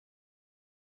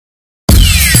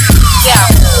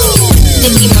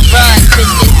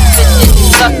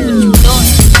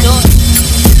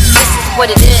what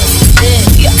it is.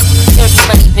 Yeah. Dirty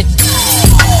money, bitch.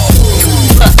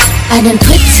 I done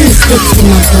put 2 sticks in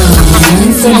my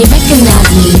gun, so they recognize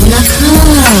me when I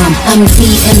come. I'm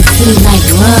DMC like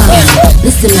rum.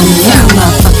 Listen, I'm young,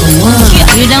 motherfucking one.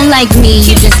 You don't like me,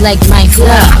 you just like my flow.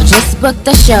 Just booked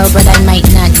the show, but I might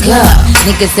not go.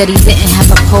 Nigga said he didn't have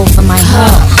a pole for my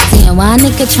hoe. Damn, why a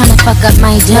nigga tryna fuck up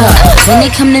my dough? When they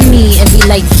come to me, it be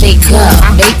like they go.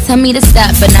 They tell me to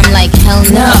stop, but I'm like, hell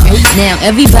no. Now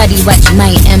everybody watch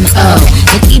my M.O.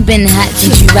 Nicki been hot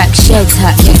since you rock shell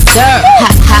top. Yes, sir. Ha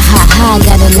ha ha ha,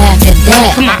 gotta laugh at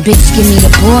that. Bitch, give me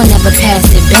the ball, never pass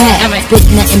it back. Spit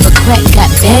nothing but crack, got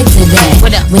bags of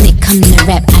that. When it come to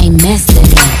rap, I master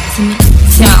that.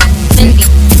 Cindy,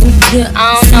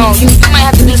 I don't know. You might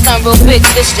have to do something real big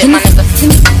for this shit, my nigga.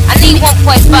 I need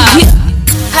 1.5.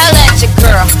 Holla at your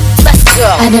girl. Let's go.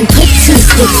 I done put 2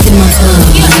 sticks in my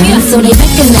gun, so they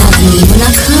recognize me when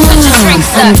I come.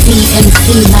 I'm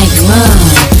DMC like rum.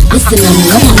 Listen, I'm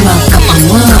young,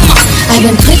 motherfucking one. I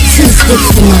done put 2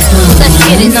 sticks in my gun,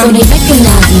 so they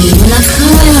recognize me when I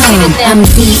come. I'm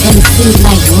DMC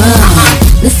like rum.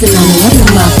 Listen, I'm young,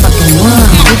 motherfucking one.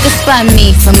 You can spot me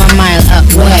from a mile up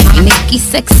way. Nicki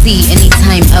sexy any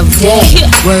time of day.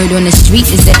 Word on the street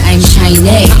is that I'm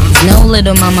Chinese. No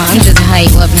little mama, I'm just hype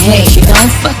up. Hey,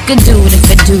 don't fuck a dude if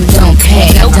a dude don't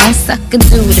pay. Don't suck a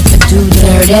dude if a dude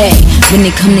dirty. When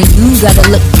it come to you, gotta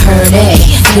look purty.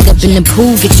 Get up in the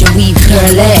pool, get your weave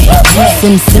curly.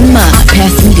 Simma,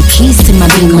 pass me the keys to my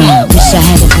beamer. Wish I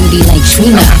had a booty like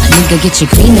Trina. Nigga, get your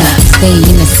green up. Stay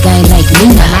in the sky like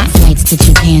Lena. Flights to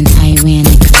Japan, Taiwan,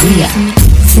 and Korea.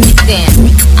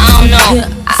 I don't know.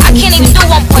 I can't even do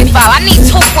 1.5. I need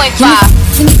 2.5.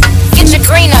 Get your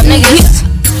green up, niggas.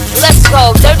 Let's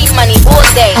go. Dirty money all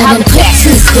day. I done put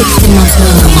 2 sticks in my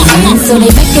gun, so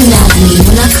they recognize me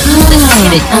when I come.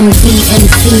 I'm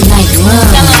DMC like rum.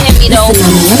 Listen,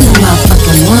 I'm young,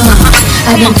 motherfucking one.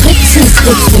 I done put 2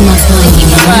 sticks in my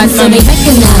gun, so they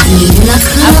recognize me when I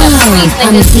come.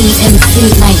 I'm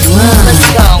DMC like rum.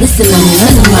 Listen, I'm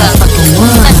young, motherfucking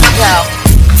one. Let's go.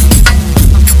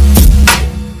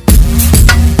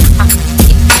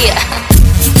 Yeah.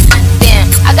 Damn,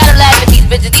 I gotta laugh at these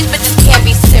bitches. These